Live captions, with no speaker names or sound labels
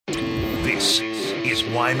This is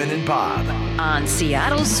Wyman and Bob. On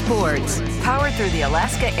Seattle Sports, powered through the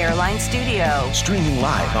Alaska Airlines studio. Streaming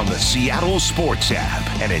live on the Seattle Sports app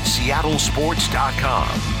and at seattlesports.com.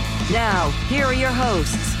 Now, here are your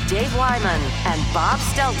hosts, Dave Wyman and Bob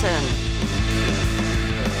Stelton.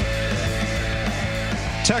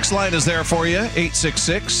 Text line is there for you,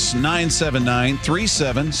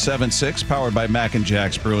 866-979-3776, powered by Mac and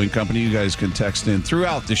Jack's Brewing Company. You guys can text in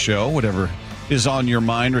throughout the show, whatever is on your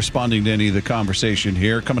mind, responding to any of the conversation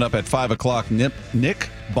here. Coming up at 5 o'clock, Nick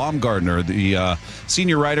Baumgardner, the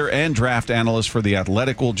senior writer and draft analyst for The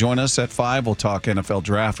Athletic, will join us at 5. We'll talk NFL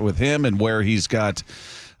draft with him and where he's got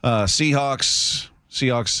Seahawks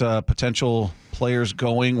potential players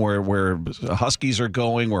going, where Huskies are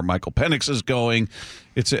going, where Michael Penix is going.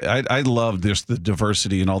 I love the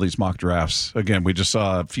diversity in all these mock drafts. Again, we just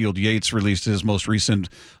saw Field Yates released his most recent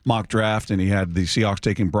mock draft, and he had the Seahawks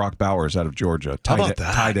taking Brock Bowers out of Georgia. How about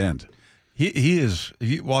that? Tight end. He is.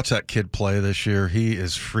 You watch that kid play this year. He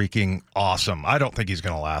is freaking awesome. I don't think he's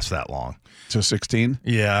going to last that long. To 16?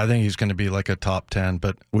 Yeah, I think he's going to be like a top 10.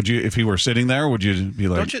 But would you, if he were sitting there, would you be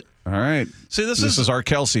like, don't you, all right, see, this is our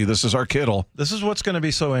Kelce, this is our Kittle. This is what's going to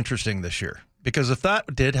be so interesting this year. Because if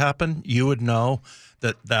that did happen, you would know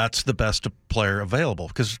that that's the best player available.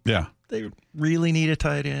 Because they really need a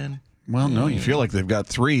tight end. Well, no, you feel like they've got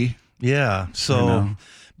 3. Yeah, so...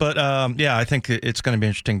 But, I think it's going to be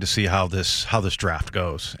interesting to see how this draft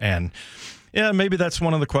goes. And, maybe that's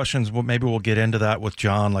one of the questions. Well, maybe we'll get into that with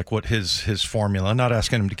John, like what his formula. Not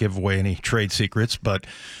asking him to give away any trade secrets, but,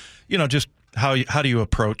 just how do you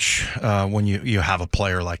approach when you have a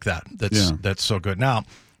player like that's so good. Now,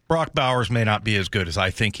 Brock Bowers may not be as good as I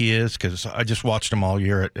think he is, because I just watched him all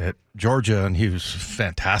year at Georgia, and he was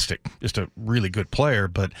fantastic, just a really good player.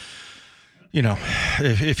 But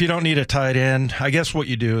if you don't need a tight end, I guess what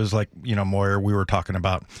you do is like, Moyer, we were talking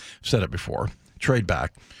about, said it before, trade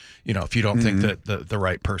back, if you don't think that the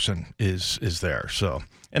right person is there. So,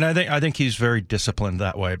 and I think he's very disciplined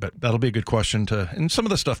that way, but that'll be a good question and some of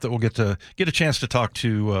the stuff that we'll get a chance to talk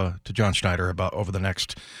to John Schneider about over the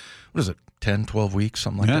next, 10, 12 weeks,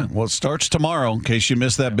 something like that. Well, it starts tomorrow. In case you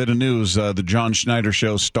missed that bit of news, the John Schneider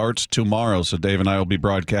Show starts tomorrow. So Dave and I will be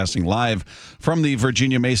broadcasting live from the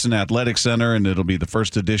Virginia Mason Athletic Center, and it'll be the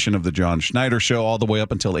first edition of the John Schneider Show all the way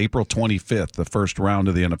up until April 25th, the first round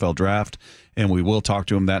of the NFL Draft. And we will talk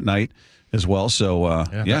to him that night as well. So,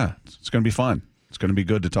 it's going to be fun. It's going to be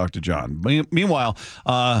good to talk to John. Meanwhile,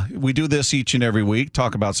 we do this each and every week,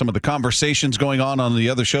 talk about some of the conversations going on the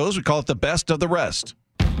other shows. We call it the best of the rest.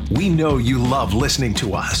 We know you love listening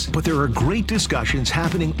to us, but there are great discussions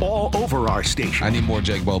happening all over our station. I need more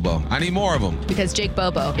Jake Bobo. I need more of them. Because Jake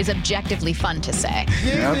Bobo is objectively fun to say.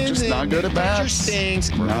 Yeah, just not good at that. Let's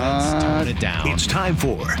tone it down. It's time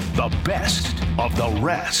for the best of the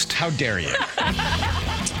rest. How dare you?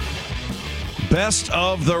 Best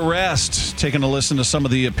of the rest. Taking a listen to some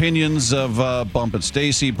of the opinions of Bump and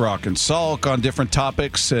Stacy, Brock and Salk on different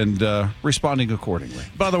topics and responding accordingly.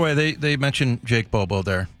 By the way, they mentioned Jake Bobo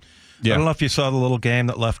there. Yeah. I don't know if you saw the little game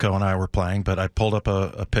that Lefko and I were playing, but I pulled up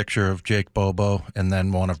a picture of Jake Bobo and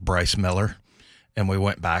then one of Bryce Miller, and we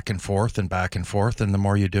went back and forth, and the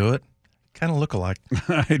more you do it, kind of look alike.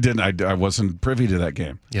 I wasn't privy to that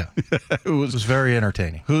game. Yeah. It was very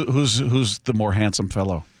entertaining. Who's the more handsome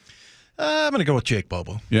fellow? I'm going to go with Jake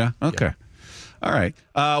Bobo. Yeah? Okay. Yeah. All right.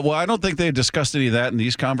 Well, I don't think they discussed any of that in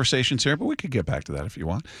these conversations here, but we could get back to that if you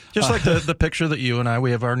want. Just like the picture that you and I, we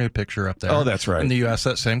have our new picture up there. Oh, that's right. And you asked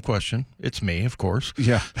that same question. It's me, of course.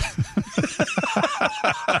 Yeah.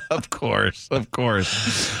 Of course. It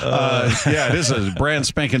is a brand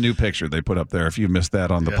spanking new picture they put up there. If you missed that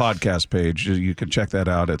on the podcast page, you can check that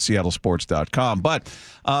out at seattlesports.com. But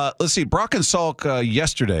let's see. Brock and Salk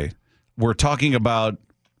yesterday were talking about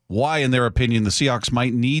why, in their opinion, the Seahawks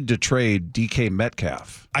might need to trade DK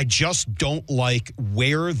Metcalf. I just don't like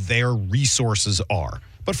where their resources are.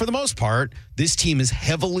 But for the most part, this team is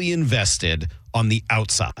heavily invested on the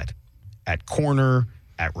outside, at corner,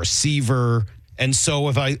 at receiver. And so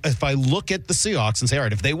if I look at the Seahawks and say, all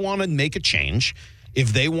right, if they want to make a change,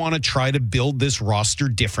 if they want to try to build this roster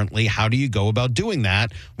differently, how do you go about doing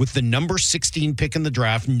that with the number 16 pick in the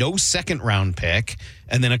draft, no second-round pick,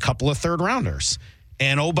 and then a couple of third-rounders?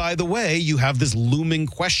 And, oh, by the way, you have this looming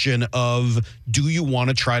question of, do you want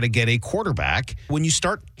to try to get a quarterback? When you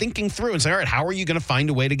start thinking through and say, all right, how are you going to find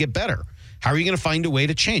a way to get better? How are you going to find a way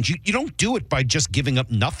to change? You don't do it by just giving up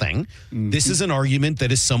nothing. Mm-hmm. This is an argument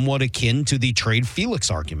that is somewhat akin to the trade Felix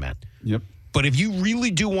argument. Yep. But if you really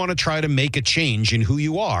do want to try to make a change in who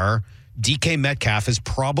you are, DK Metcalf is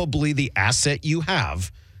probably the asset you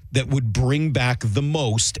have that would bring back the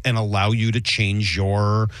most and allow you to change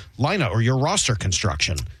your lineup or your roster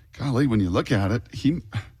construction. Golly, when you look at it,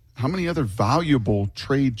 how many other valuable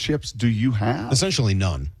trade chips do you have? Essentially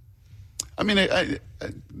none. I mean,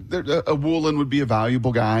 a Woolen would be a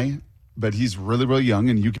valuable guy, but he's really, really young,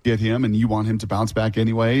 and you get him, and you want him to bounce back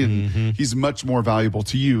anyway, and he's much more valuable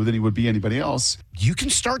to you than he would be anybody else. You can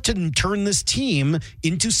start to turn this team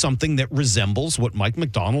into something that resembles what Mike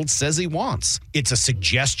McDonald says he wants. It's a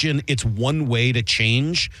suggestion. It's one way to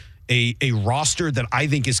change a roster that I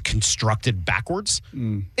think is constructed backwards.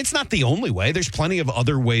 It's not the only way. There's plenty of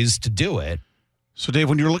other ways to do it. So, Dave,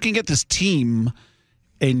 when you're looking at this team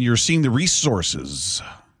and you're seeing the resources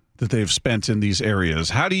that they've spent in these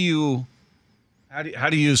areas, how do you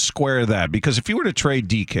square that? Because if you were to trade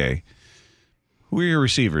DK, who are your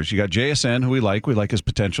receivers? You got JSN, who we like his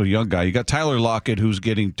potential young guy. You got Tyler Lockett, who's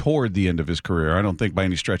getting toward the end of his career. I don't think by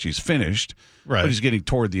any stretch he's finished, but he's getting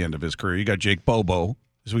toward the end of his career. You got Jake Bobo.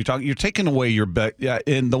 As we talk, you're taking away your bet. Yeah,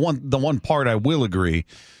 and the one part I will agree,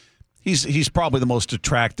 he's probably the most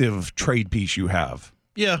attractive trade piece you have.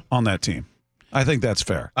 Yeah, on that team. I think that's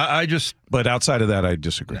fair. But outside of that, I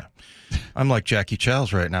disagree. Yeah. I'm like Jackie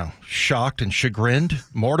Childs right now, shocked and chagrined,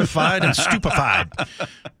 mortified and stupefied,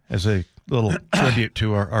 as a little tribute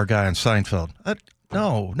to our guy in Seinfeld.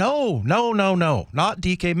 No, not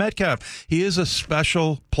DK Metcalf. He is a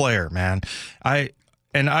special player, man.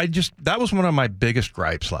 That was one of my biggest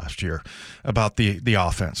gripes last year about the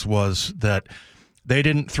offense, was that they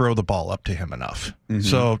didn't throw the ball up to him enough.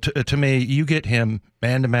 So to me, you get him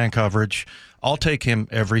man-to-man coverage, I'll take him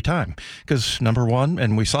every time. Because number one,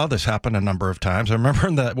 and we saw this happen a number of times. I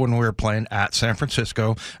remember that when we were playing at San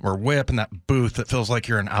Francisco, we're way up in that booth that feels like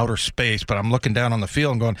you're in outer space, but I'm looking down on the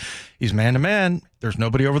field and going, he's man-to-man. There's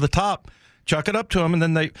nobody over the top. Chuck it up to him, and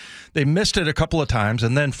then they missed it a couple of times,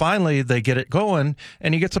 and then finally they get it going,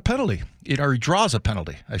 and he gets a penalty, or he draws a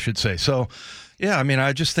penalty, I should say. So, yeah, I mean,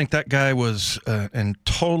 I just think that guy was a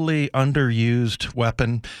totally underused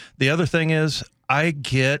weapon. The other thing is, I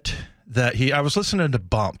get that I was listening to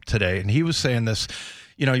Bump today, and he was saying this,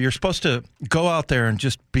 you're supposed to go out there and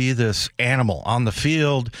just be this animal on the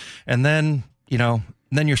field, and then,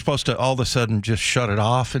 then you're supposed to all of a sudden just shut it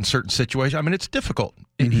off in certain situations. I mean, it's difficult.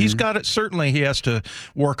 He's got it. Certainly, he has to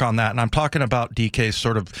work on that. And I'm talking about DK's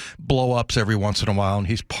sort of blow-ups every once in a while, and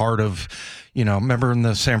he's part of, remember in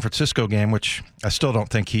the San Francisco game, which I still don't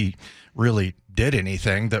think he really did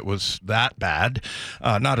anything that was that bad.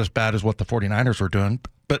 Not as bad as what the 49ers were doing.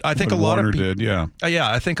 But I think a lot of people did, yeah.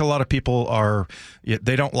 I think a lot of people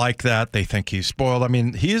they don't like that. They think he's spoiled. I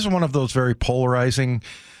mean, he is one of those very polarizing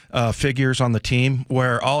figures on the team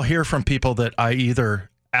where I'll hear from people that I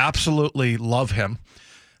either absolutely love him,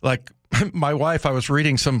 like my wife, I was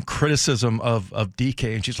reading some criticism of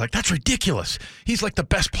DK, and she's like, that's ridiculous. He's like the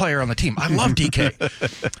best player on the team. I love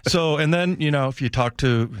DK. So, and then, if you talk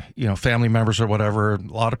to, family members or whatever, a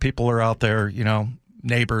lot of people are out there,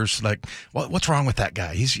 neighbors, like, what's wrong with that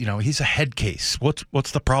guy? He's a head case.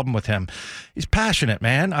 What's the problem with him? He's passionate,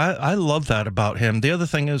 man. I love that about him. The other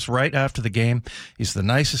thing is, right after the game, he's the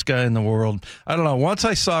nicest guy in the world. I don't know. Once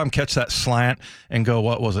I saw him catch that slant and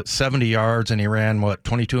go, 70 yards, and he ran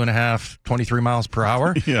 23 miles per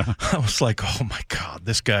hour. Yeah. I was like, oh my God,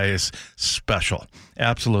 this guy is special.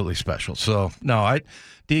 Absolutely special. So no,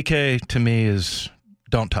 DK to me is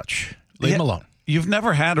don't touch. Leave him alone. You've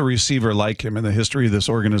never had a receiver like him in the history of this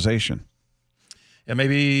organization. Yeah,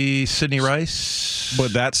 maybe Sidney Rice.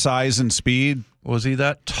 But that size and speed. Was he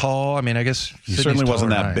that tall? I mean, I guess he certainly wasn't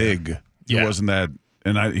that big. He wasn't that,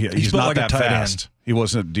 and he's not like that fast. He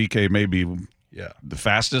wasn't DK, maybe the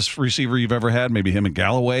fastest receiver you've ever had. Maybe him and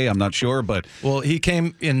Galloway. I'm not sure, but he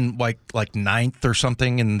came in like ninth or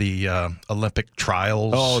something in the Olympic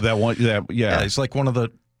trials. Oh, that one. Yeah, he's like one of the.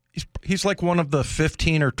 He's like one of the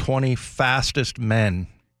 15 or 20 fastest men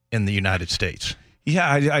in the United States.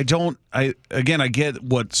 Yeah, I get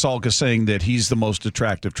what Salk is saying, that he's the most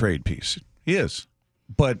attractive trade piece. He is.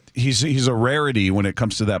 But he's a rarity when it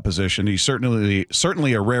comes to that position. He's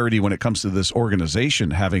certainly a rarity when it comes to this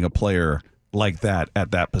organization having a player like that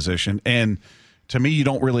at that position. And to me, you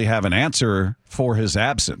don't really have an answer for his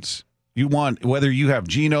absence. You want, whether you have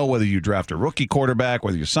Geno, whether you draft a rookie quarterback,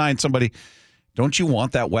 whether you sign somebody, don't you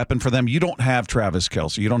want that weapon for them? You don't have Travis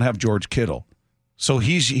Kelce. You don't have George Kittle. So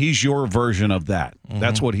he's your version of that. Mm-hmm.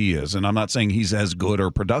 That's what he is. And I'm not saying he's as good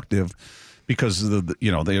or productive because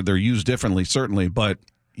they're used differently, certainly. But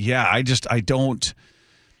yeah, I don't.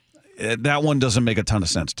 That one doesn't make a ton of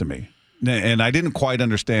sense to me. And I didn't quite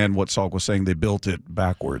understand what Salk was saying. They built it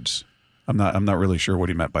backwards. I'm not really sure what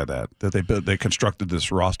he meant by that. That they constructed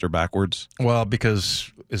this roster backwards. Well,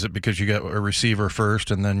 is it because you got a receiver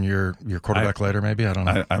first and then your quarterback later? Maybe I don't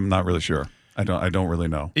know. I'm not really sure. I don't really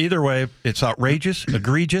know. Either way, it's outrageous,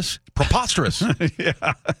 egregious, preposterous. Yeah.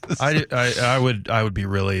 I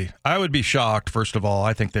would be shocked. First of all,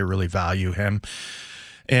 I think they really value him.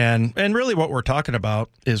 And really what we're talking about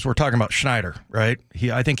Schneider, right?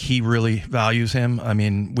 I think he really values him. I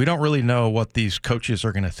mean, we don't really know what these coaches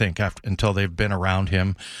are going to think until they've been around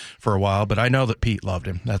him for a while, but I know that Pete loved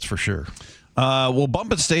him. That's for sure. Well,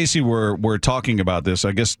 Bump and Stacy were talking about this.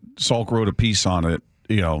 I guess Salk wrote a piece on it,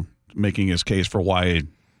 making his case for why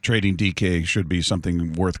trading DK should be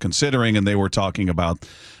something worth considering, and they were talking about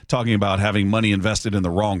having money invested in the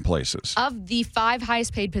wrong places. Of the 5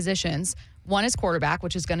 highest paid positions, one is quarterback,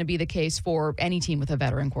 which is going to be the case for any team with a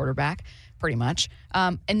veteran quarterback, pretty much.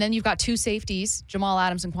 And then you've got 2 safeties, Jamal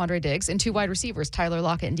Adams and Quandre Diggs, and 2 wide receivers, Tyler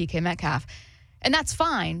Lockett and DK Metcalf. And that's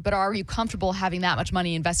fine, but are you comfortable having that much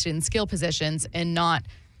money invested in skill positions and not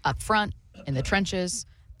up front in the trenches?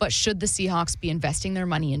 But should the Seahawks be investing their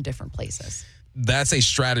money in different places? That's a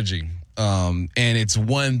strategy, and it's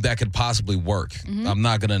one that could possibly work. Mm-hmm. I'm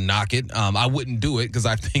not going to knock it. I wouldn't do it because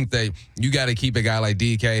I think that you got to keep a guy like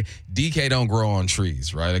DK. DK don't grow on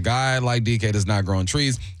trees, right? A guy like DK does not grow on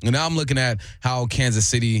trees. And now I'm looking at how Kansas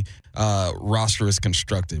City roster is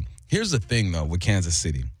constructed. Here's the thing, though, with Kansas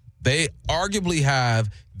City. They arguably have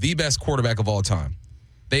the best quarterback of all time.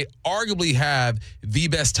 They arguably have the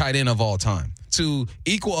best tight end of all time. To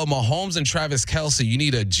equal a Mahomes and Travis Kelce, you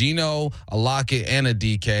need a Geno, a Lockett, and a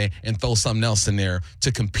DK, and throw something else in there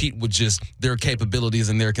to compete with just their capabilities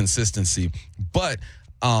and their consistency. But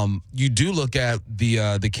you do look at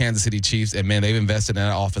the Kansas City Chiefs, and, man, they've invested in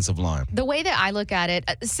that offensive line. The way that I look at it,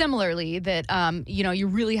 similarly, that, you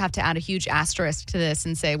really have to add a huge asterisk to this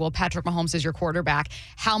and say, well, Patrick Mahomes is your quarterback.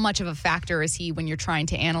 How much of a factor is he when you're trying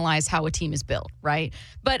to analyze how a team is built, right?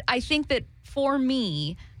 But I think that for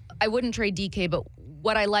me, I wouldn't trade DK, but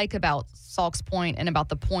what I like about Salk's point and about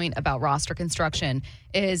the point about roster construction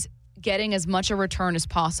is getting as much a return as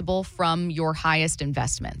possible from your highest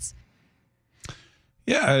investments.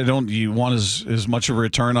 Yeah, you want as much of a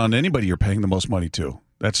return on anybody you're paying the most money to.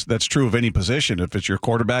 That's true of any position. If it's your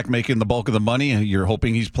quarterback making the bulk of the money, you're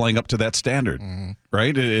hoping he's playing up to that standard,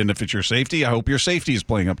 right? And if it's your safety, I hope your safety is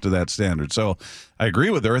playing up to that standard. So I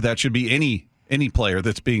agree with her. That should be any player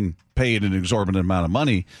that's being paid an exorbitant amount of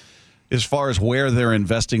money. As far as where they're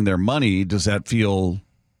investing their money, does that feel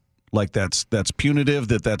like that's punitive,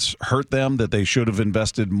 that's hurt them, that they should have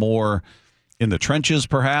invested more in the trenches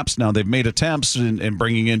perhaps? Now, they've made attempts in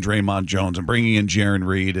bringing in Draymond Jones and bringing in Jaron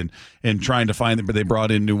Reed and trying to find them, but they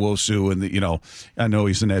brought in Nwosu, and I know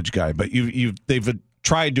he's an edge guy, but they've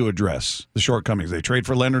tried to address the shortcomings. They trade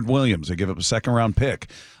for Leonard Williams. They give up a second-round pick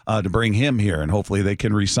to bring him here, and hopefully they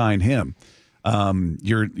can re-sign him.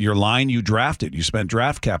 Your line, you drafted. You spent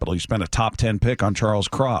draft capital. You spent a top 10 pick on Charles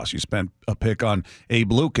Cross. You spent a pick on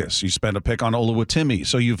Abe Lucas. You spent a pick on Oluwatimi.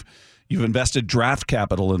 So you've invested draft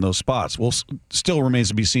capital in those spots. Well, still remains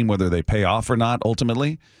to be seen whether they pay off or not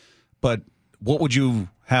ultimately. But what would you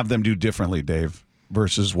have them do differently, Dave,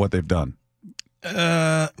 versus what they've done?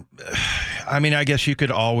 I mean, I guess you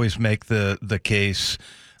could always make the case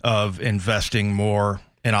of investing more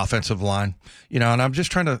in offensive line, and I'm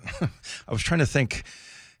just I was trying to think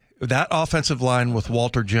that offensive line with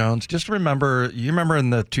Walter Jones. Just remember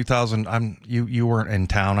in the 2000, you weren't in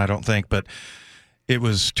town, I don't think, but it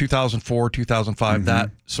was 2004, 2005,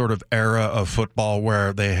 that sort of era of football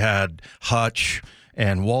where they had Hutch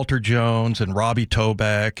and Walter Jones and Robbie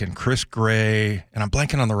Tobeck and Chris Gray, and I'm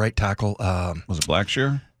blanking on the right tackle. Was it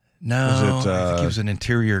Blackshear? No, I think he was an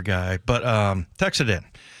interior guy, but text it in.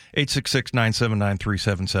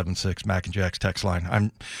 866-979-3776, Mac and Jack's text line.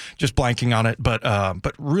 I'm just blanking on it, but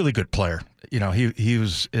really good player. He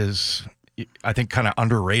was I think kind of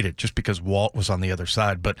underrated just because Walt was on the other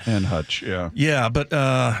side. And Hutch, yeah. Yeah, but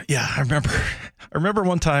I remember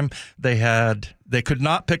one time they could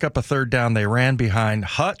not pick up a third down. They ran behind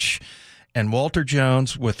Hutch and Walter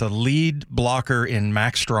Jones with a lead blocker in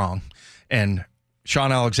Max Strong and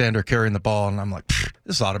Sean Alexander carrying the ball, and I'm like,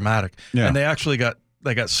 this is automatic. Yeah. And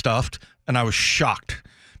they got stuffed, and I was shocked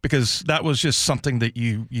because that was just something that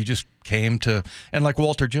you just came to. And like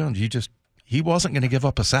Walter Jones, he wasn't going to give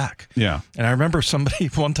up a sack. Yeah. And I remember somebody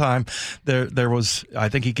one time, there was, I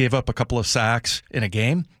think he gave up a couple of sacks in a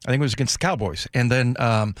game. I think it was against the Cowboys. And then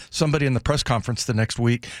somebody in the press conference the next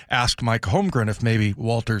week asked Mike Holmgren if maybe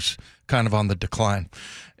Walter's kind of on the decline.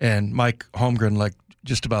 And Mike Holmgren,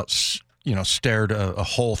 just about stared a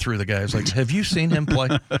hole through the guy. He's like, have you seen him play?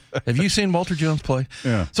 Have you seen Walter Jones play?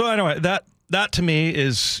 Yeah. So anyway, that to me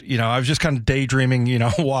is, I was just kind of daydreaming,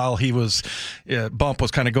 while he was, Bump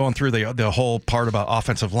was kind of going through the whole part about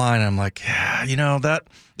offensive line. And I'm like,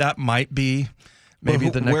 that might be maybe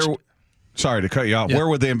the next. Sorry to cut you off. Yeah. Where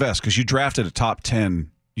would they invest? Because you drafted a top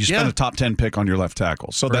 10. You spent a top 10 pick on your left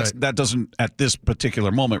tackle. So that doesn't, at this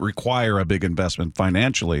particular moment, require a big investment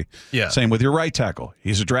financially. Yeah. Same with your right tackle.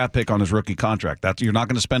 He's a draft pick on his rookie contract. You're not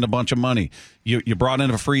going to spend a bunch of money. You brought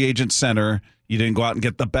in a free agent center. You didn't go out and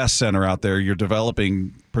get the best center out there. You're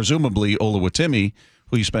developing, presumably, Oluwatimi,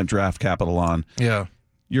 who you spent draft capital on. Yeah.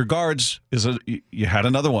 Your guards, you had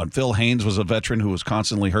another one. Phil Haynes was a veteran who was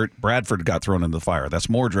constantly hurt. Bradford got thrown in the fire. That's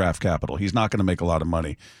more draft capital. He's not going to make a lot of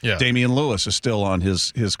money. Yeah. Damian Lewis is still on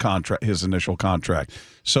his contract, his initial contract.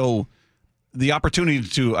 So the opportunity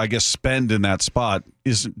to, I guess, spend in that spot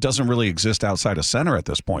doesn't really exist outside of center at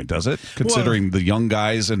this point, does it? Considering the young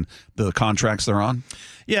guys and the contracts they're on?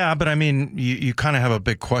 Yeah, but I mean, you kind of have a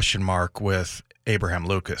big question mark with Abraham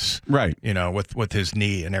Lucas, right? With his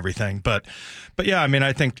knee and everything. But yeah, I mean,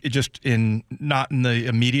 I think not in the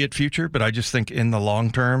immediate future, but I just think in the long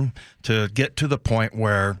term, to get to the point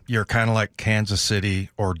where you're kind of like Kansas City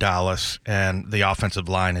or Dallas, and the offensive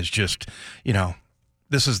line is just,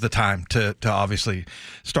 this is the time to obviously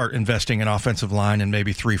start investing in offensive line, and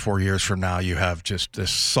maybe 3-4 years from now, you have just this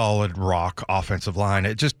solid rock offensive line.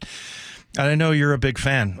 And I know you're a big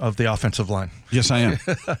fan of the offensive line. Yes, I am.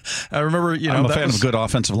 I remember, I'm a fan of good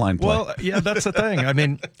offensive line play. Well, yeah, that's the thing. I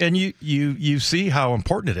mean, and you see how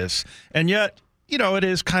important it is. And yet, it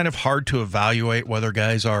is kind of hard to evaluate whether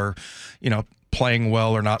guys are, playing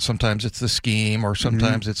well or not. Sometimes it's the scheme, or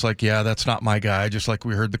sometimes it's like, yeah, that's not my guy, just like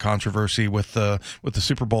we heard the controversy with the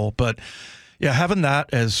Super Bowl. But yeah, having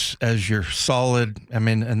that as your solid, I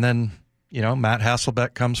mean, and then Matt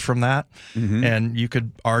Hasselbeck comes from that, and you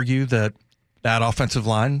could argue that offensive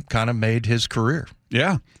line kind of made his career.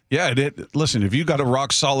 Yeah. Listen, if you got a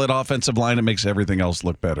rock solid offensive line, it makes everything else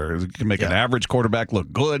look better. It can make an average quarterback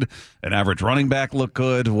look good, an average running back look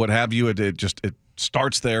good, what have you. It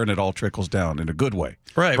starts there and it all trickles down in a good way.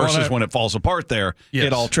 Right. Versus when it falls apart there,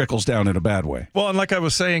 it all trickles down in a bad way. Well, and like I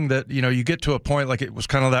was saying, that, you get to a point, like it was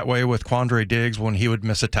kind of that way with Quandre Diggs when he would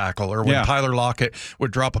miss a tackle, or when Tyler Lockett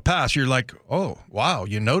would drop a pass. You're like, oh, wow,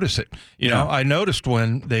 you notice it. You know, I noticed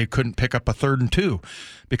when they couldn't pick up a 3rd and 2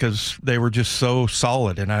 because they were just so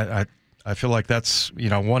solid. And I feel like that's,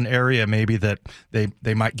 one area maybe that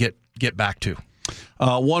they might get back to.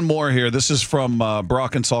 One more here. This is from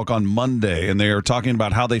Brock and Salk on Monday, and they are talking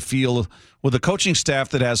about how they feel with a coaching staff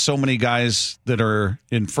that has so many guys that are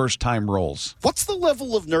in first-time roles. What's the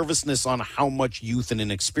level of nervousness on how much youth and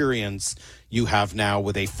inexperience you have now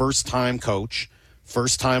with a first-time coach,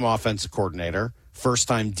 first-time offensive coordinator,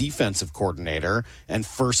 first-time defensive coordinator, and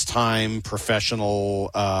first-time professional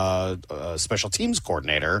special teams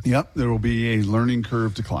coordinator? Yep, there will be a learning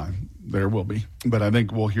curve to climb. There will be. But I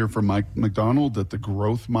think we'll hear from Mike McDonald that the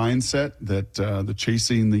growth mindset, that the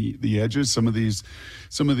chasing the edges, some of these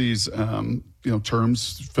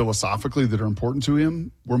terms philosophically that are important to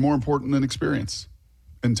him were more important than experience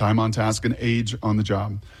and time on task and age on the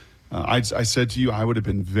job. I said to you, I would have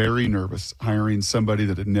been very nervous hiring somebody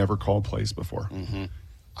that had never called plays before.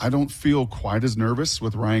 I don't feel quite as nervous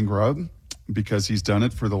with Ryan Grubb because he's done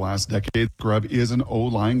it for the last decade. Grubb is an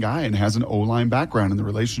O-line guy and has an O-line background, and the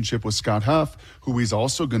relationship with Scott Huff, who he's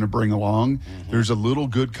also going to bring along. There's a little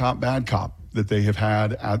good cop, bad cop that they have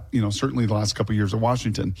had at, certainly the last couple of years of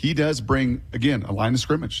Washington. He does bring, again, a line of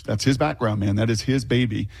scrimmage. That's his background, man. That is his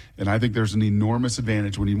baby. And I think there's an enormous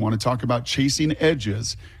advantage when you want to talk about chasing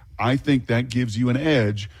edges. I think that gives you an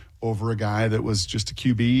edge over a guy that was just a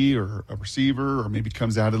QB or a receiver, or maybe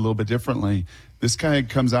comes at it a little bit differently. This guy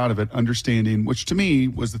comes out of it understanding, which to me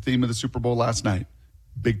was the theme of the Super Bowl last night.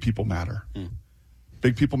 Big people matter.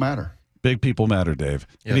 Big people matter. Big people matter, Dave.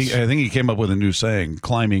 Yes. I think he came up with a new saying,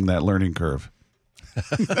 climbing that learning curve.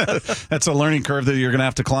 That's a learning curve that you're going to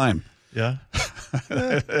have to climb. Yeah.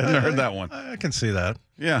 I hadn't heard that one. I can see that.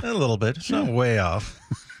 Yeah. A little bit. It's not way off.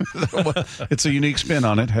 It's a unique spin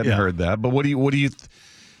on it. Hadn't heard that. But what do you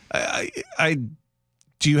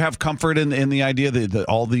do you have comfort in the idea that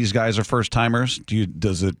all these guys are first timers?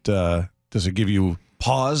 Does it give you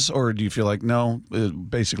pause, or do you feel like no?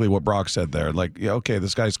 Basically, what Brock said there, like, yeah, okay,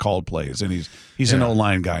 this guy's called plays, and he's an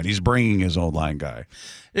O-line guy, and he's bringing his O-line guy.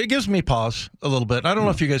 It gives me pause a little bit. I don't know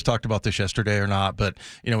if you guys talked about this yesterday or not, but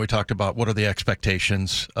we talked about what are the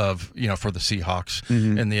expectations of for the Seahawks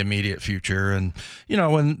in the immediate future, and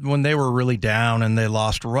when they were really down and they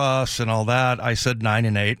lost Russ and all that, I said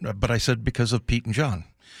 9-8, but I said because of Pete and John.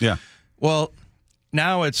 Yeah. Well,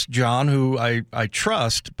 now it's John, who I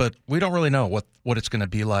trust, but we don't really know what it's going to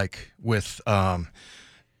be like with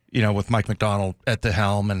with Mike McDonald at the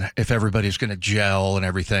helm, and if everybody's going to gel and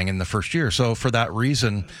everything in the first year. So for that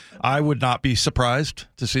reason, I would not be surprised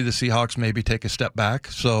to see the Seahawks maybe take a step back.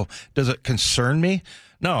 So does it concern me?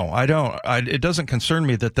 No, I don't. It doesn't concern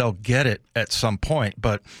me that they'll get it at some point,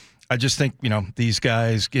 but I just think, these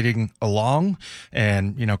guys getting along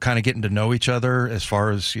and, kind of getting to know each other as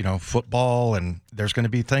far as, football, and there's going to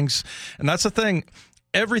be things. And that's the thing.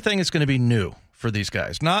 Everything is going to be new for these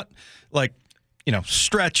guys, not like,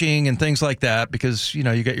 stretching and things like that, because, you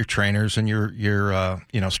got your trainers and your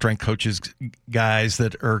strength coaches, guys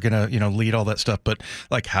that are going to, lead all that stuff. But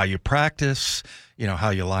like how you practice,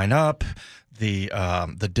 how you line up,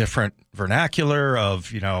 the different vernacular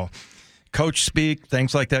of, coach speak,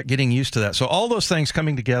 things like that, getting used to that. So all those things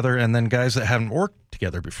coming together, and then guys that haven't worked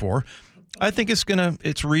together before, I think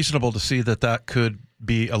it's reasonable to see that could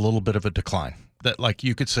be a little bit of a decline. That, like,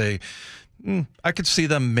 you could say, I could see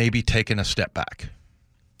them maybe taking a step back.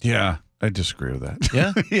 Yeah, I disagree with that.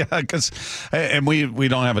 Yeah? Yeah, because we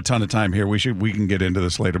don't have a ton of time here. We can get into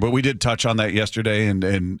this later, but we did touch on that yesterday, and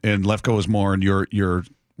Lefko is more in your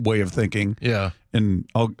way of thinking. Yeah. And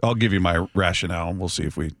I'll give you my rationale, and we'll see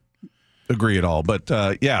if we agree at all. But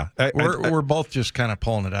we're both just kind of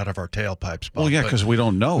pulling it out of our tailpipes. Well, yeah, because we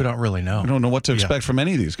don't know. We don't really know. We don't know what to expect from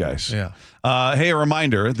any of these guys. Yeah. Hey, a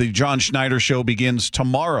reminder: the John Schneider Show begins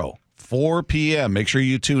tomorrow, 4 p.m. Make sure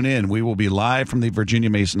you tune in. We will be live from the Virginia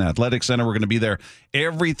Mason Athletic Center. We're going to be there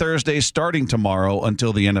every Thursday starting tomorrow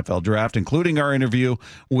until the NFL Draft, including our interview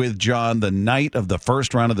with John the night of the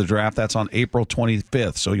first round of the draft. That's on April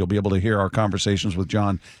 25th. So you'll be able to hear our conversations with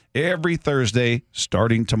John every Thursday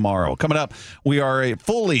starting tomorrow. Coming up, we are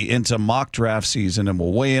fully into mock draft season, and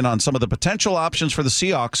we'll weigh in on some of the potential options for the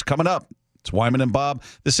Seahawks coming up. It's Wyman and Bob.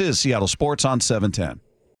 This is Seattle Sports on 710.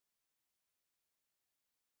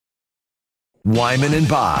 Wyman and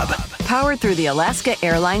Bob Powered through the Alaska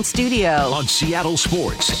Airlines Studio. on Seattle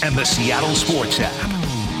Sports and the Seattle Sports app.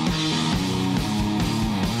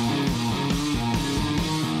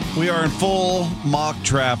 We are in full mock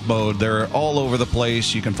draft mode. They're all over the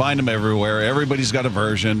place. You can find them everywhere. Everybody's got a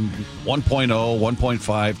version, 1.0, 1.5,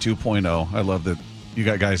 2.0. I love that you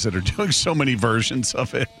got guys that are doing so many versions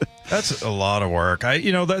of it. That's a lot of work.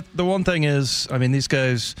 The one thing is, these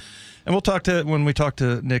guys, and when we talk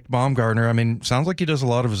to Nick Baumgartner, sounds like he does a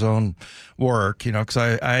lot of his own work, because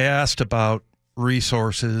I asked about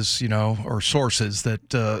resources, or sources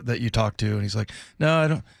that you talk to, and he's like, no, I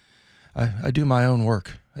don't. I do my own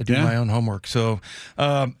work. I do my own homework. So,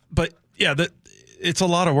 but yeah, it's a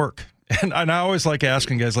lot of work. And I always like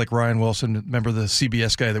asking guys like Ryan Wilson, remember the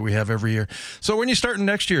CBS guy that we have every year. So when you start in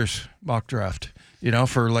next year's mock draft,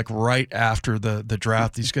 for like right after the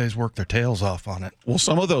draft, these guys work their tails off on it. Well,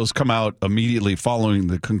 some of those come out immediately following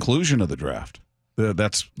the conclusion of the draft.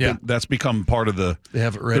 That's become part of the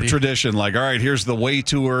tradition. Like, all right, here's the way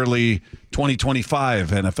too early 2025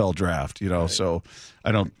 NFL draft. Right. So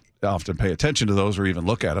I don't often pay attention to those or even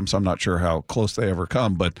look at them, so I'm not sure how close they ever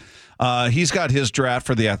come. But he's got his draft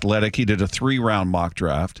for The Athletic. He did a 3-round mock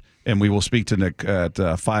draft, and we will speak to Nick at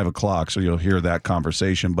 5 o'clock, so you'll hear that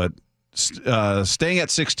conversation. But staying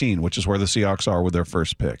at 16, which is where the Seahawks are with their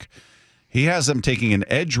first pick, he has them taking an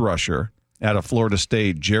edge rusher out of Florida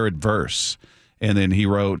State, Jared Verse. And then he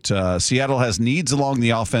wrote, Seattle has needs along the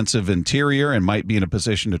offensive interior and might be in a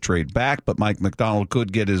position to trade back, but Mike McDonald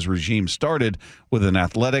could get his regime started with an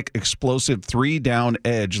athletic, explosive 3-down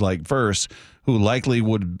edge like Verse, who likely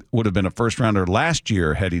would have been a first-rounder last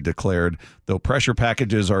year, had he declared, though pressure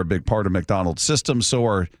packages are a big part of McDonald's system, so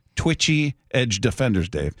are twitchy edge defenders,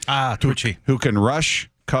 Dave. Twitchy. Who can rush,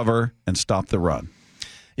 cover, and stop the run.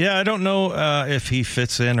 Yeah, I don't know if he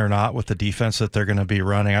fits in or not with the defense that they're going to be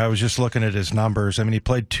running. I was just looking at his numbers. He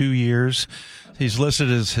played 2 years. He's listed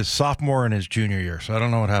as his sophomore and his junior year, so I don't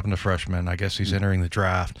know what happened to freshmen. I guess he's entering the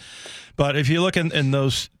draft. But if you look in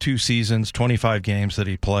those 2 seasons, 25 games that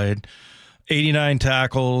he played, 89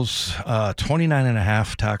 tackles, 29 and a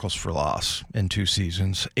half tackles for loss in 2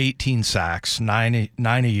 seasons, 18 sacks, 9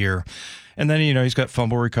 a year. And then, he's got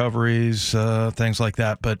fumble recoveries, things like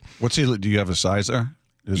that. But do you have a size there?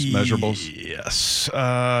 His measurables? Yes.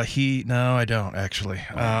 No, I don't actually.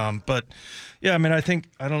 But yeah,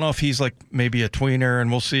 I don't know if he's like maybe a tweener,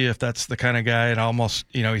 and we'll see if that's the kind of guy. And almost,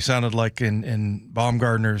 he sounded like in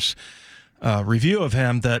Baumgartner's review of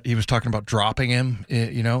him that he was talking about dropping him,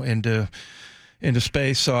 into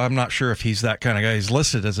space. So I'm not sure if he's that kind of guy. He's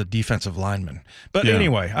listed as a defensive lineman. But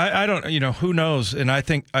anyway, I don't, who knows? And I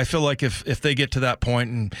feel like if they get to that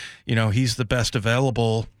point and, he's the best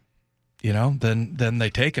available, then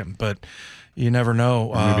they take him. But, You never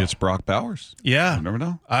know. Maybe it's Brock Bowers. Yeah. You never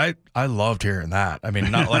know. I loved hearing that. I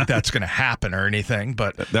mean, not like that's going to happen or anything,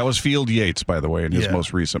 but that was Field Yates, by the way, in his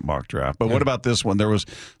most recent mock draft. But what about this one? There's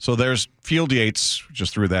Field Yates.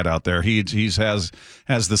 Just threw that out there. He has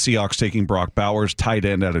the Seahawks taking Brock Bowers, tight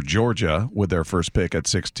end out of Georgia, with their first pick at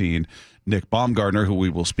 16. Nick Baumgartner, who we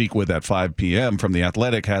will speak with at 5 p.m. from The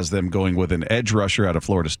Athletic, has them going with an edge rusher out of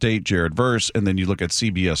Florida State, Jared Verse. And then you look at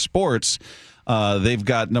CBS Sports. They've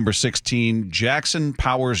got number 16, Jackson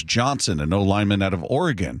Powers Johnson, an O-lineman out of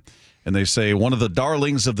Oregon. And they say one of the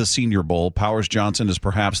darlings of the Senior Bowl, Powers Johnson is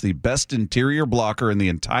perhaps the best interior blocker in the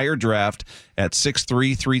entire draft at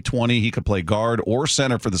 6'3", 320. He could play guard or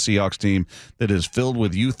center for the Seahawks team that is filled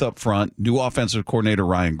with youth up front. New offensive coordinator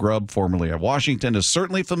Ryan Grubb, formerly at Washington, is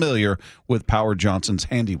certainly familiar with Powers Johnson's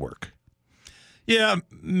handiwork. Yeah,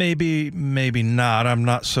 maybe not. I'm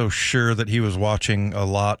not so sure that he was watching a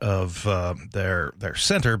lot of their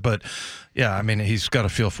center, but yeah, I mean, he's got a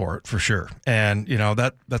feel for it for sure. And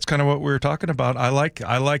that's kind of what we were talking about. I like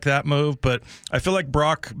that move, but I feel like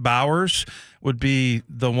Brock Bowers would be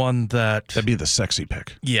the one that'd be the sexy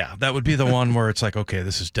pick. Yeah, that would be the one where it's like, okay,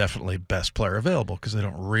 this is definitely best player available because they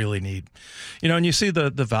don't really need, and you see the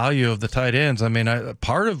value of the tight ends. I mean,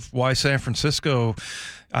 part of why San Francisco,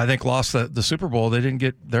 I think, lost the Super Bowl, they didn't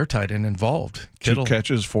get their tight end involved. Kittle. 2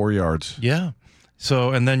 catches, 4 yards. Yeah.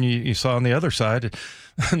 So, and then you saw on the other side,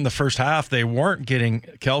 in the first half, they weren't getting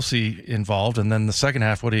Kelce involved. And then the second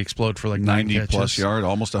half, what did he explode for, like 9 catches? 90-plus yards,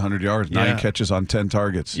 almost 100 yards, 9 catches on 10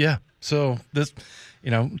 targets. Yeah. So, this,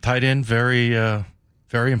 tight end, very,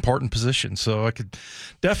 very important position. So I could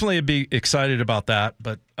definitely be excited about that.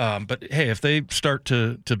 But hey, if they start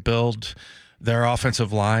to build their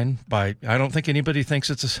offensive line I don't think anybody thinks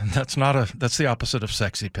that's the opposite of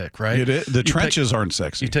sexy pick, right? The trenches aren't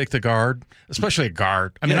sexy. You take the guard, especially a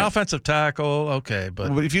guard. I mean, offensive tackle, okay,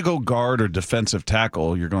 but if you go guard or defensive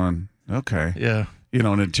tackle, you're going, okay. Yeah.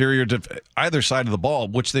 An interior, either side of the ball,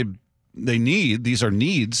 which they need. These are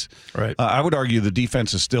needs. Right. I would argue the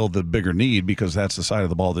defense is still the bigger need because that's the side of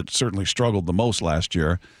the ball that certainly struggled the most last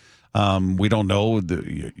year. We don't know.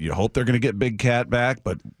 You hope they're going to get Big Cat back,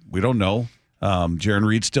 but we don't know. Jaron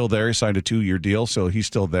Reed's still there. He signed a 2-year deal, so he's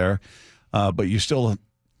still there. But it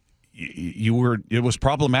was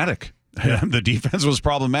problematic. Yeah. The defense was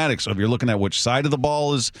problematic. So if you're looking at which side of the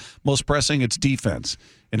ball is most pressing, it's defense.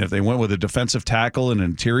 And if they went with a defensive tackle and an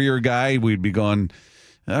interior guy, we'd be going,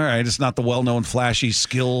 all right, it's not the well-known flashy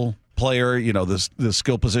skill player, the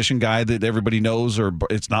skill position guy that everybody knows, or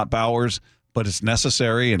it's not Bowers, but it's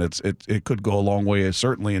necessary, and it could go a long way,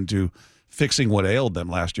 certainly, into fixing what ailed them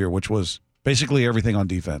last year, which was basically everything on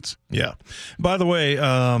defense. Yeah. By the way,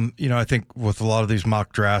 I think with a lot of these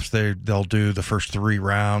mock drafts, they'll do the first 3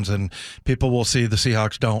 rounds, and people will see the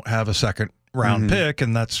Seahawks don't have a second round pick,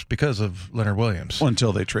 and that's because of Leonard Williams. Well,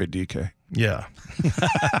 until they trade DK. Yeah.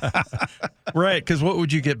 Right, because what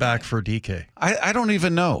would you get back for DK? I don't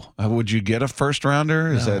even know. Would you get a first rounder?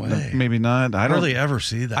 Is that maybe not? I don't really ever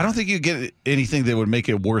see that. I don't think you get anything that would make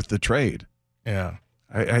it worth the trade. Yeah.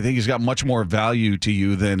 I think he's got much more value to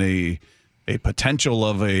you than a potential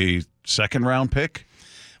of a second round pick.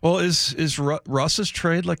 Well, is Russ's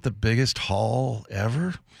trade like the biggest haul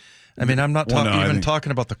ever? I mean, I'm not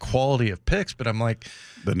talking about the quality of picks, but I'm like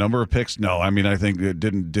the number of picks. No, I mean, I think it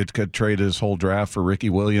did trade his whole draft for Ricky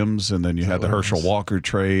Williams, and then you had the Herschel Walker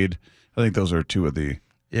trade. I think those are 2 of the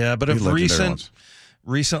but if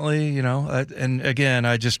recently, and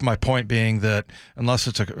again, my point being that unless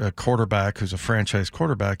it's a quarterback who's a franchise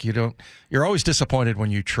quarterback, you're always disappointed when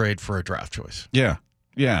you trade for a draft choice. Yeah.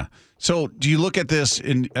 Yeah. So do you look at this,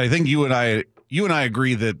 and I think you and I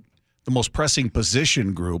agree that the most pressing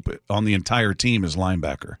position group on the entire team is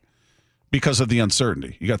linebacker because of the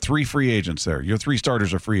uncertainty. You got 3 free agents there. Your 3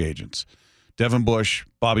 starters are free agents. Devin Bush,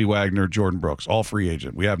 Bobby Wagner, Jordan Brooks, all free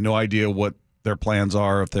agent. We have no idea what their plans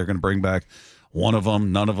are, if they're going to bring back one of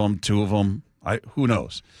them, none of them, 2 of them. Who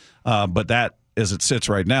knows? But that, as it sits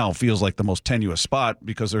right now, feels like the most tenuous spot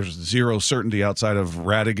because there's zero certainty outside of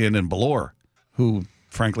Radigan and Ballore, who,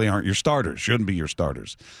 frankly, aren't your starters, shouldn't be your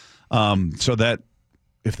starters. So that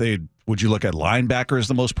would you look at linebacker as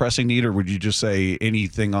the most pressing need, or would you just say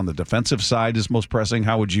anything on the defensive side is most pressing?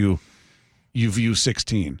 How would you view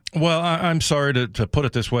 16? Well, I'm sorry to put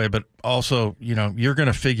it this way, but also, you're going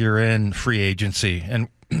to figure in free agency and,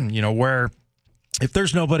 where if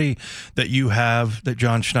there's nobody that you have that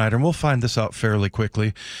John Schneider, and we'll find this out fairly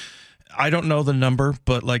quickly. I don't know the number,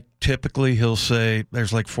 but typically he'll say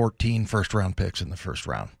there's 14 first-round picks in the first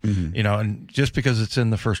round. Mm-hmm. And just because it's in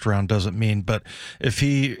the first round doesn't mean. But if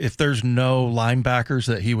there's no linebackers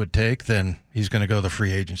that he would take, then he's going to go the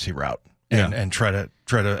free agency route. and try to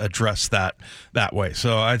address that way.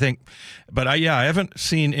 So I think, but I haven't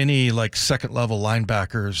seen any like second level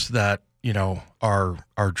linebackers that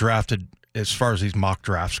are drafted as far as these mock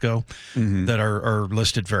drafts go that are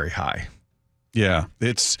listed very high. Yeah,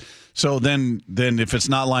 it's so then if it's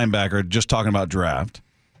not linebacker, just talking about draft,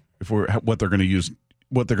 if what they're going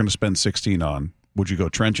to spend 16 on, would you go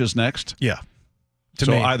trenches next? Yeah.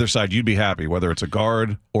 So either side, you'd be happy, whether it's a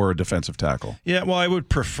guard or a defensive tackle. Yeah, well, I would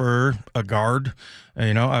prefer a guard.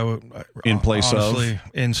 I would in place honestly, of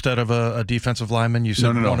instead of a defensive lineman. You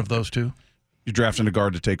said one of those two. You're drafting a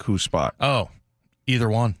guard to take whose spot? Oh, either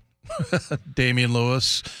one. Damian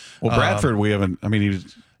Lewis. Well, Bradford, we haven't. I mean,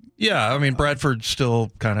 he's. Yeah, I mean Bradford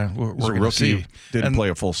still kind of we're a rookie. Didn't play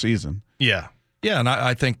a full season. Yeah, and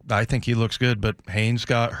I think he looks good, but Haynes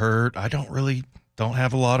got hurt. I don't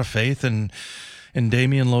have a lot of faith in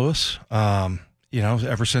Damian Lewis.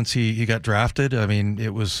 Ever since he got drafted, I mean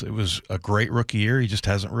it was a great rookie year. He just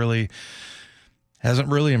hasn't really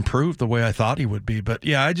improved the way I thought he would be. But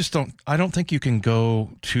yeah, I don't think you can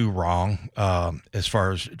go too wrong as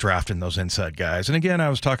far as drafting those inside guys. And again, I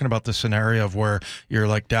was talking about the scenario of where you're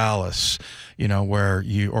like Dallas,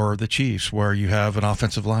 or the Chiefs, where you have an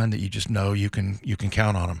offensive line that you just know you can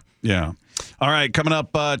count on them. Yeah. All right, coming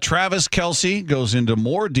up, Travis Kelce goes into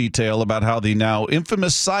more detail about how the now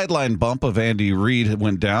infamous sideline bump of Andy Reid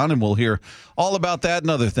went down, and we'll hear all about that and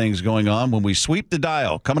other things going on when we sweep the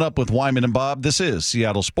dial. Coming up with Wyman and Bob, this is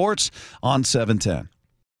Seattle Sports on 710.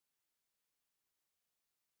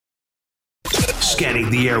 Scanning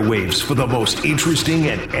the airwaves for the most interesting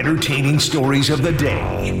and entertaining stories of the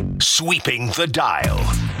day. Sweeping the dial.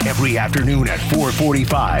 Every afternoon at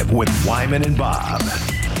 4:45 with Wyman and Bob.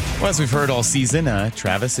 Well, as we've heard all season,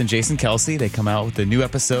 Travis and Jason Kelce, they come out with a new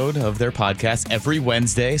episode of their podcast every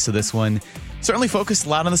Wednesday. So this one certainly focused a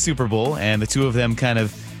lot on the Super Bowl, and the two of them kind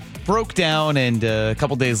of broke down, and a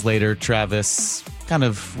couple days later, Travis kind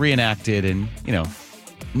of reenacted and,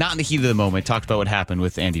 not in the heat of the moment, talked about what happened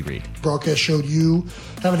with Andy Reid. Broadcast showed you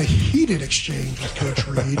having a heated exchange with Coach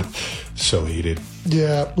Reid. So heated.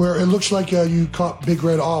 Yeah, where it looks like you caught Big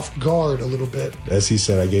Red off guard a little bit. As he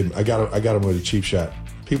said, I got him with a cheap shot.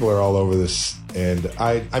 People are all over this, and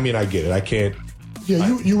I mean, I get it. I can't.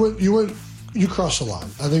 Yeah, you crossed the line.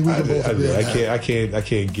 I think we can both agree on that. I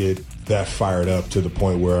can't get that fired up to the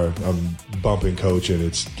point where I'm bumping Coach and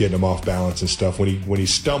it's getting him off balance and stuff. When he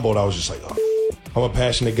stumbled, I was just like, oh. I'm a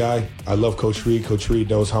passionate guy. I love Coach Reid. Coach Reid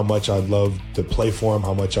knows how much I love to play for him,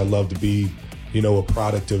 how much I love to be, a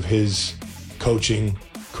product of his coaching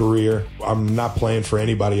career. I'm not playing for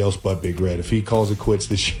anybody else but Big Red. If he calls it quits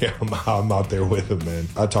this year, I'm out there with him, man.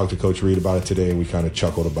 I talked to Coach Reid about it today, and we kind of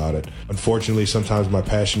chuckled about it. Unfortunately, sometimes my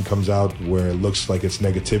passion comes out where it looks like it's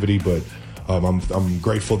negativity, but I'm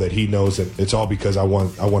grateful that he knows that it's all because I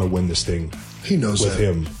want to win this thing. He knows with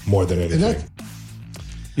him more than anything.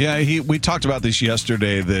 Yeah, we talked about this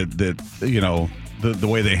yesterday. The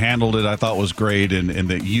way they handled it, I thought was great, and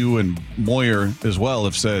that you and Moyer as well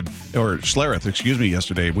have said, or Schlereth,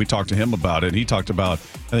 yesterday. We talked to him about it. He talked about,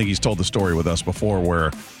 I think he's told the story with us before,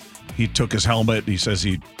 where he took his helmet. He says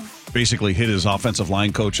he basically hit his offensive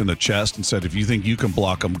line coach in the chest and said, if you think you can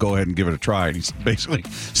block him, go ahead and give it a try. And he basically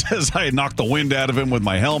says, I knocked the wind out of him with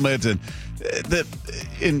my helmet. And that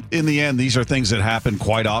in the end, these are things that happen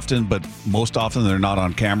quite often, but most often they're not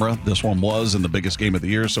on camera. This one was in the biggest game of the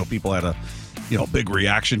year, so people had a big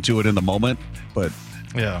reaction to it in the moment. But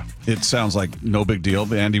yeah, it sounds like no big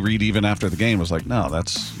deal. Andy Reid, even after the game, was like, no,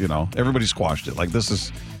 that's, everybody squashed it. Like, this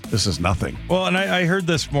is nothing. Well, and I heard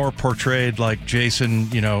this more portrayed like Jason,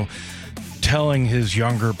 telling his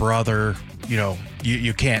younger brother,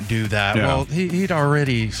 you can't do that. Yeah. Well, he'd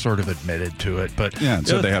already sort of admitted to it, but yeah, and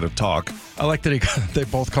so they had a talk. I like that they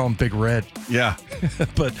both call him Big Red. Yeah,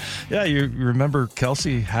 but yeah, you remember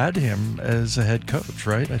Kelce had him as a head coach,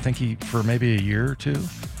 right? I think he for maybe a year or two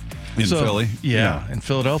in Philly. Yeah, in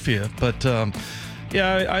Philadelphia. But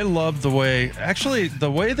I love the way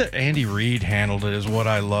that Andy Reid handled it is what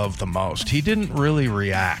I love the most. He didn't really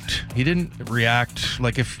react. He didn't react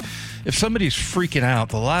like if somebody's freaking out,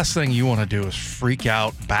 the last thing you want to do is freak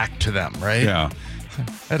out back to them, right? Yeah.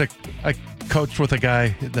 I coached with a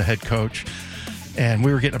guy, the head coach, and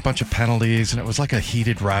we were getting a bunch of penalties, and it was like a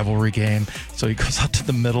heated rivalry game. So he goes out to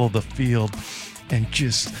the middle of the field and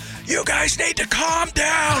just, you guys need to calm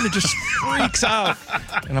down, and just freaks out.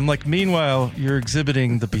 And I'm like, meanwhile, you're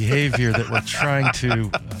exhibiting the behavior that we're trying to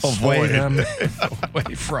avoid them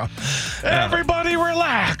away from. Everybody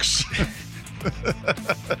relax.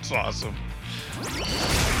 That's awesome.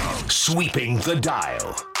 Sweeping the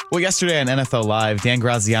dial. Well, yesterday on NFL Live, Dan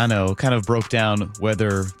Graziano kind of broke down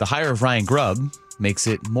whether the hire of Ryan Grubb makes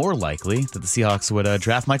it more likely that the Seahawks would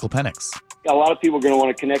draft Michael Penix. A lot of people are going to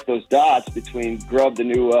want to connect those dots between Grubb, the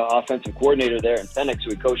new offensive coordinator there, and Penix,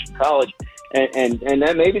 who he coached in college, and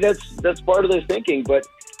that maybe that's part of their thinking. But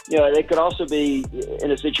they could also be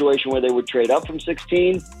in a situation where they would trade up from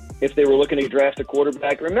 16 if they were looking to draft a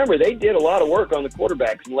quarterback. Remember, they did a lot of work on the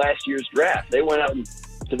quarterbacks in last year's draft. They went out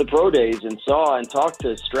to the pro days and saw and talked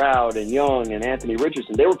to Stroud and Young and Anthony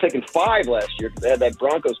Richardson. They were picking 5 last year because they had that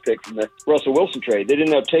Broncos pick from the Russell Wilson trade. They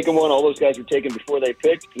didn't have taken one. All those guys were taken before they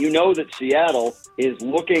picked. You know that Seattle is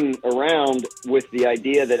looking around with the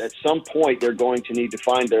idea that at some point they're going to need to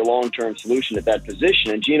find their long-term solution at that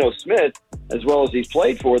position. And Geno Smith, as well as he's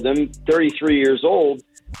played for them, 33 years old,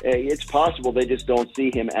 it's possible they just don't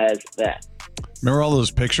see him as that. Remember all those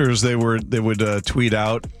pictures they would tweet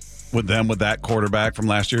out with that quarterback from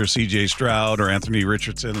last year, C.J. Stroud or Anthony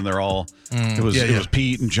Richardson, and they're all it was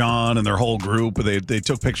Pete and John and their whole group. They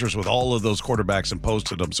took pictures with all of those quarterbacks and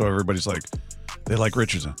posted them. So everybody's like, they like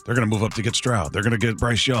Richardson. They're going to move up to get Stroud. They're going to get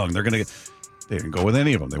Bryce Young. They didn't go with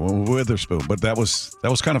any of them. They went with Witherspoon. But that was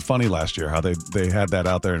kind of funny last year how they had that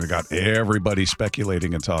out there and it got everybody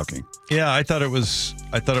speculating and talking. Yeah, I thought it was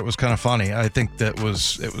kind of funny. I think that it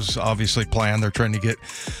was obviously planned. They're trying to get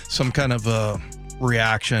some kind of a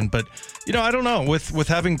reaction, but I don't know, with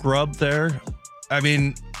having Grubb there, I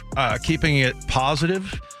mean, keeping it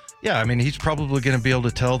positive, he's probably going to be able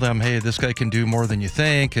to tell them, hey, this guy can do more than you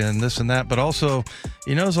think and this and that, but also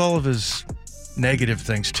he knows all of his negative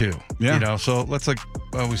things too. So let's, like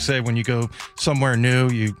we say, when you go somewhere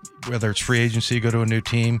new, whether it's free agency, you go to a new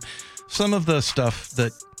team, some of the stuff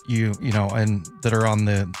that and that are on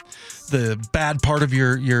the bad part of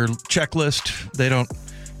your checklist, they don't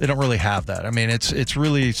really have that. I mean, it's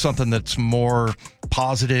really something that's more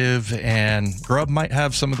positive, and Grubb might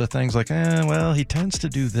have some of the things like, well, he tends to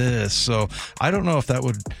do this. So I don't know if that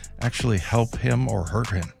would actually help him or hurt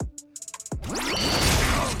him.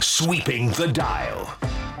 Sweeping the dial.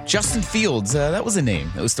 Justin Fields, that was a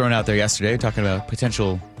name that was thrown out there yesterday, talking about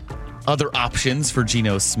potential other options for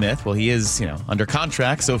Geno Smith. Well, he is, under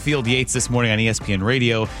contract. So Field Yates this morning on ESPN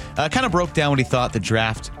Radio kind of broke down what he thought the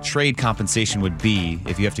draft trade compensation would be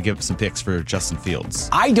if you have to give up some picks for Justin Fields.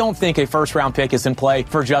 I don't think a first-round pick is in play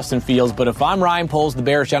for Justin Fields, but if I'm Ryan Poles, the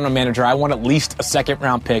Bears general manager, I want at least a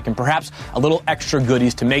second-round pick and perhaps a little extra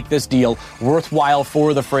goodies to make this deal worthwhile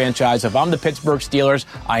for the franchise. If I'm the Pittsburgh Steelers,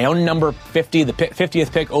 I own number 50, the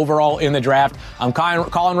 50th pick overall in the draft. I'm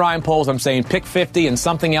calling Ryan Poles. I'm saying pick 50 and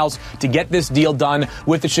something else to get this deal done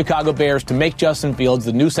with the Chicago Bears to make Justin Fields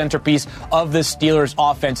the new centerpiece of this Steelers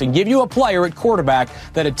offense and give you a player at quarterback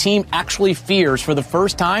that a team actually fears for the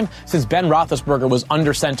first time since Ben Roethlisberger was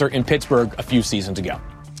under center in Pittsburgh a few seasons ago.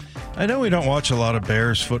 I know we don't watch a lot of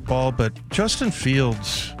Bears football, but Justin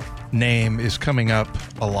Fields' name is coming up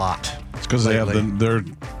a lot. It's because they're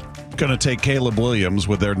going to take Caleb Williams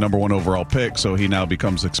with their number 1 overall pick, so he now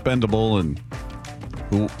becomes expendable, and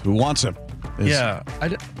who wants him?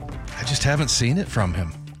 I just haven't seen it from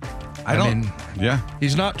him.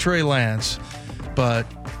 He's not Trey Lance, but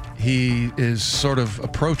he is sort of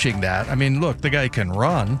approaching that. I mean, look, the guy can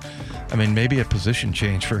run. I mean, maybe a position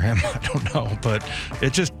change for him. I don't know, but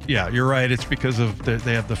it just, you're right. It's because of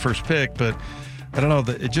they have the first pick, but I don't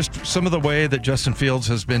know. It just, some of the way that Justin Fields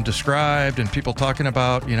has been described and people talking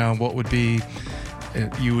about, what would be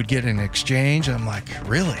you would get in exchange. I'm like,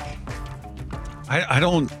 really? I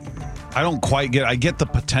don't quite get. I get the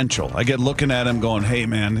potential. I get looking at him going, hey,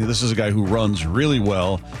 man, this is a guy who runs really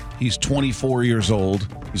well. He's 24 years old.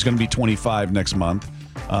 He's going to be 25 next month.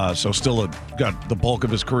 So still got the bulk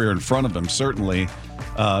of his career in front of him, certainly.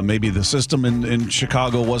 Maybe the system in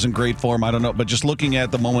Chicago wasn't great for him. I don't know. But just looking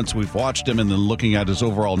at the moments we've watched him and then looking at his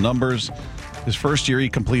overall numbers, his first year he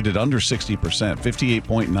completed under 60%,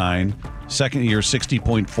 58.9. Second year,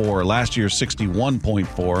 60.4. Last year,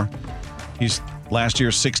 61.4. He's last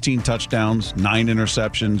year, 16 touchdowns, 9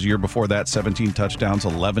 interceptions. Year before that, 17 touchdowns,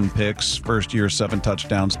 11 picks. First year, 7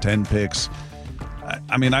 touchdowns, 10 picks.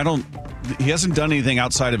 I mean, he hasn't done anything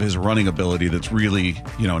outside of his running ability that's really,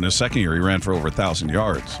 in his second year, he ran for over 1,000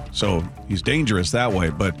 yards. So he's dangerous that way.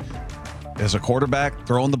 But as a quarterback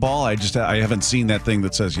throwing the ball, I haven't seen that thing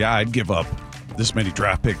that says, I'd give up this many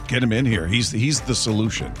draft picks. Get him in here. He's the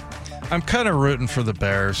solution. I'm kind of rooting for the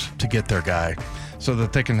Bears to get their guy, so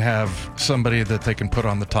that they can have somebody that they can put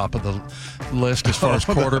on the top of the list as far as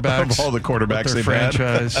quarterbacks. Of all the quarterbacks they've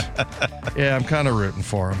franchise. Yeah, I'm kind of rooting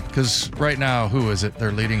for them because right now, who is it?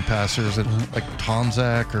 Their leading passer is it like Tom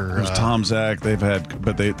Zach or? It was Tom Zach.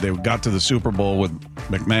 But they got to the Super Bowl with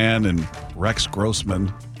McMahon and Rex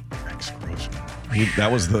Grossman.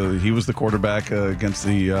 He was the quarterback against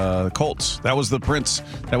the Colts. That was the Prince.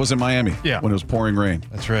 That was in Miami. Yeah. When it was pouring rain.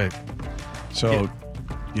 That's right. So,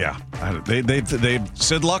 yeah. They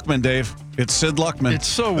Sid Luckman, Dave. It's Sid Luckman. It's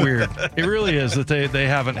so weird. It really is that they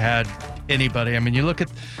haven't had anybody. I mean, you look at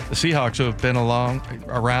the Seahawks who have been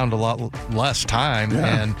around a lot less time,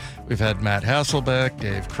 and we've had Matt Hasselbeck,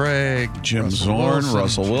 Dave Craig, Jim Zorn,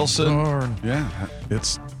 Russell Wilson. Yeah,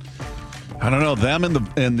 it's. I don't know, them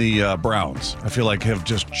and the Browns, I feel like have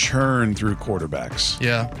just churned through quarterbacks.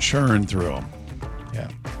 Yeah. Churned through them. Yeah.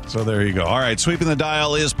 So there you go. All right, Sweeping the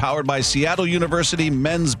Dial is powered by Seattle University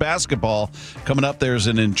men's basketball. Coming up, there's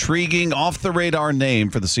an intriguing off-the-radar name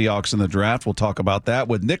for the Seahawks in the draft. We'll talk about that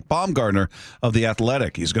with Nick Baumgartner of The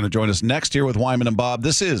Athletic. He's going to join us next here with Wyman and Bob.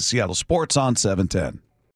 This is Seattle Sports on 710.